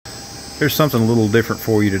There's something a little different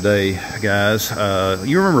for you today, guys.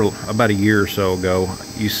 You remember about a year or so ago,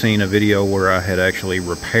 you seen a video where I had actually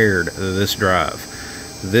repaired this drive.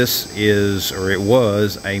 This is, or it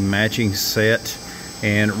was, a matching set,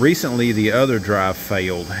 and recently the other drive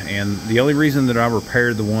failed. And the only reason that I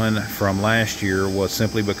repaired the one from last year was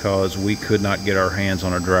simply because we could not get our hands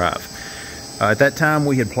on a drive. At that time,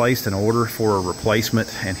 we had placed an order for a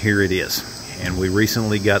replacement, and here it is. And we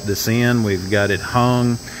recently got this in, we've got it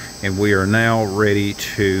hung, and we are now ready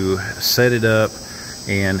to set it up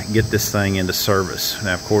and get this thing into service.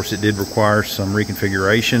 Now, of course, it did require some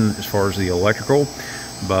reconfiguration as far as the electrical,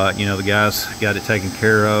 but you know, the guys got it taken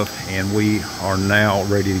care of, and we are now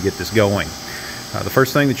ready to get this going. The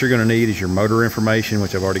first thing that you're going to need is your motor information,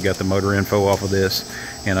 which I've already got the motor info off of this,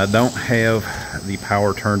 and I don't have the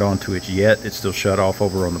power turned on to it yet. It's still shut off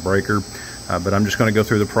over on the breaker. But I'm just going to go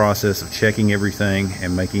through the process of checking everything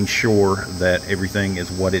and making sure that everything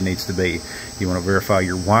is what it needs to be. You want to verify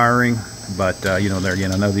your wiring, but you know, there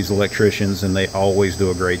again, I know these electricians and they always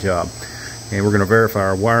do a great job. And we're going to verify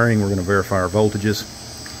our wiring, we're going to verify our voltages,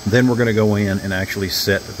 then we're going to go in and actually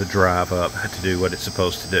set the drive up to do what it's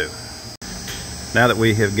supposed to do. Now that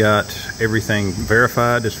we have got everything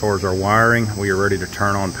verified as far as our wiring, we are ready to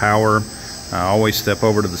turn on power. I always step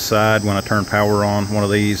over to the side when I turn power on one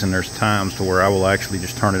of these, and there's times to where I will actually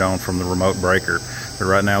just turn it on from the remote breaker. But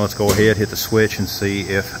right now, let's go ahead, hit the switch, and see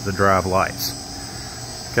if the drive lights.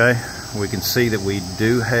 Okay, we can see that we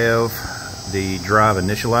do have the drive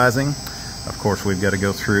initializing. Of course, we've got to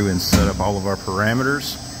go through and set up all of our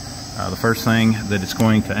parameters. The first thing that it's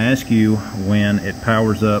going to ask you when it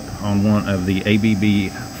powers up on one of the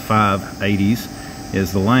ABB 580s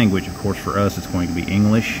is the language. Of course, for us, it's going to be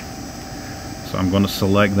English. So I'm going to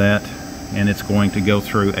select that, and it's going to go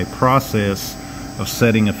through a process of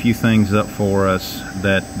setting a few things up for us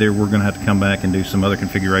that we're going to have to come back and do some other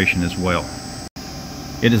configuration as well.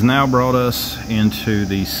 It has now brought us into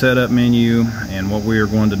the setup menu, and what we are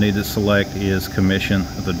going to need to select is commission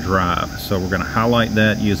the drive. So we're going to highlight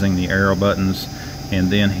that using the arrow buttons and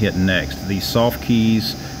then hit next. These soft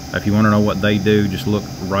keys, if you want to know what they do, just look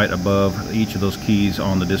right above each of those keys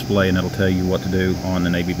on the display, and it'll tell you what to do on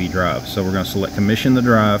an ABB drive. So we're going to select commission the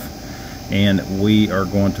drive, and we are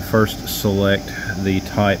going to first select the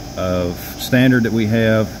type of standard that we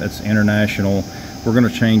have. That's international. We're going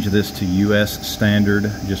to change this to US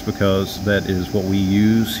standard just because that is what we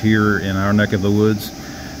use here in our neck of the woods.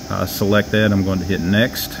 Select that. I'm going to hit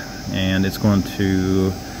next, and it's going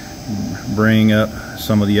to bring up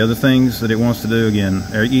some of the other things that it wants to do. Again,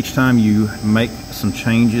 each time you make some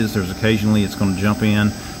changes, there's occasionally it's going to jump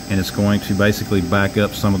in and it's going to basically back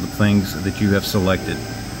up some of the things that you have selected.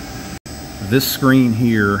 This screen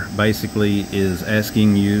here basically is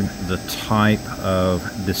asking you the type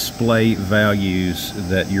of display values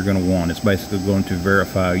that you're going to want. It's basically going to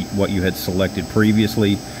verify what you had selected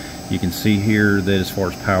previously. You can see here that as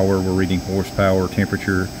far as power, we're reading horsepower,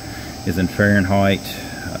 temperature is in Fahrenheit,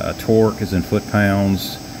 torque is in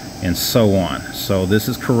foot-pounds, and so on. So this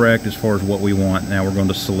is correct as far as what we want. Now we're going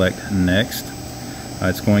to select next.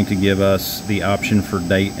 It's going to give us the option for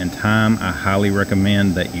date and time. I highly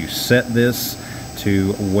recommend that you set this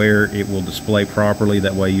to where it will display properly.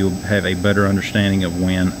 That way you'll have a better understanding of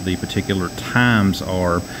when the particular times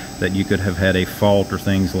are that you could have had a fault or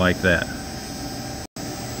things like that.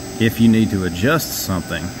 If you need to adjust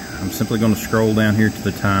something, I'm simply going to scroll down here to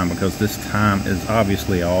the time because this time is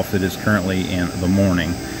obviously off. It is currently in the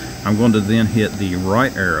morning. I'm going to then hit the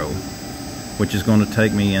right arrow, which is going to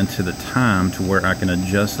take me into the time to where I can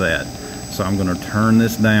adjust that. So I'm going to turn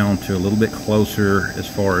this down to a little bit closer as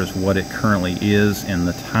far as what it currently is in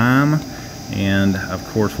the time. And of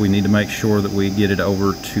course, we need to make sure that we get it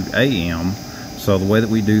over to AM. So the way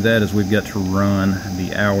that we do that is we've got to run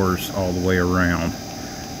the hours all the way around.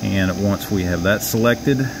 And once we have that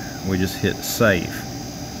selected, we just hit save.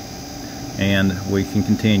 And we can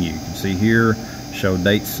continue. You can see here, show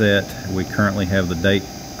date set. We currently have the date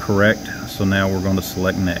correct, so now we're going to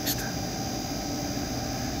select next.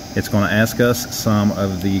 It's going to ask us some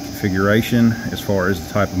of the configuration as far as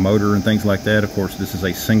the type of motor and things like that. Of course, this is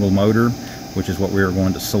a single motor, which is what we are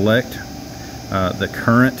going to select. The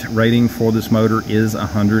current rating for this motor is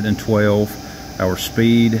 112. Our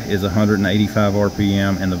speed is 185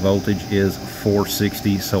 RPM, and the voltage is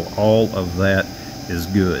 460, so all of that is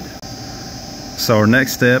good. So our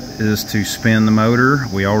next step is to spin the motor.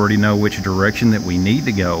 We already know which direction that we need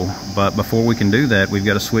to go, but before we can do that, we've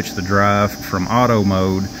got to switch the drive from auto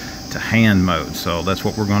mode to hand mode. So that's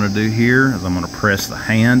what we're going to do here. Is I'm going to press the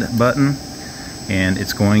hand button, and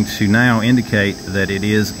it's going to now indicate that it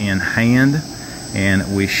is in hand,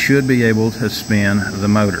 and we should be able to spin the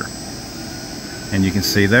motor. And you can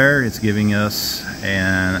see there it's giving us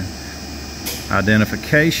an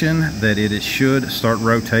identification that it should start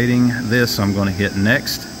rotating this. So I'm going to hit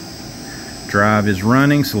next. Drive is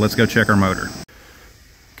running, so let's go check our motor.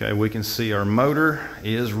 Okay, we can see our motor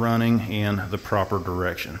is running in the proper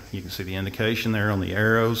direction. You can see the indication there on the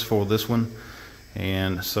arrows for this one,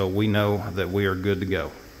 and so we know that we are good to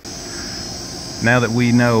go. Now that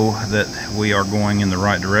we know that we are going in the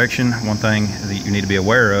right direction, one thing that you need to be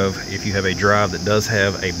aware of, if you have a drive that does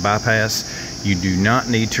have a bypass, you do not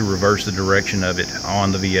need to reverse the direction of it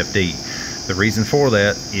on the VFD. The reason for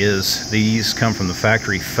that is these come from the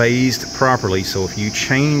factory phased properly, so if you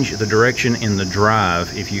change the direction in the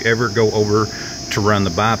drive, if you ever go over to run the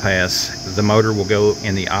bypass, the motor will go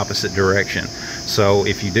in the opposite direction. So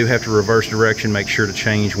if you do have to reverse direction, make sure to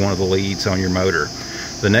change one of the leads on your motor.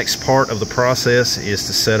 The next part of the process is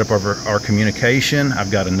to set up our communication.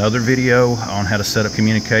 I've got another video on how to set up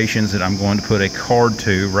communications that I'm going to put a card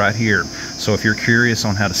to right here. So if you're curious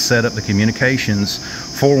on how to set up the communications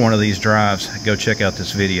for one of these drives, go check out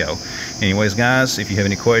this video. Anyways, guys, if you have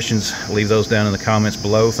any questions, leave those down in the comments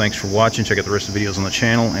below. Thanks for watching. Check out the rest of the videos on the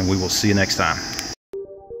channel, and we will see you next time.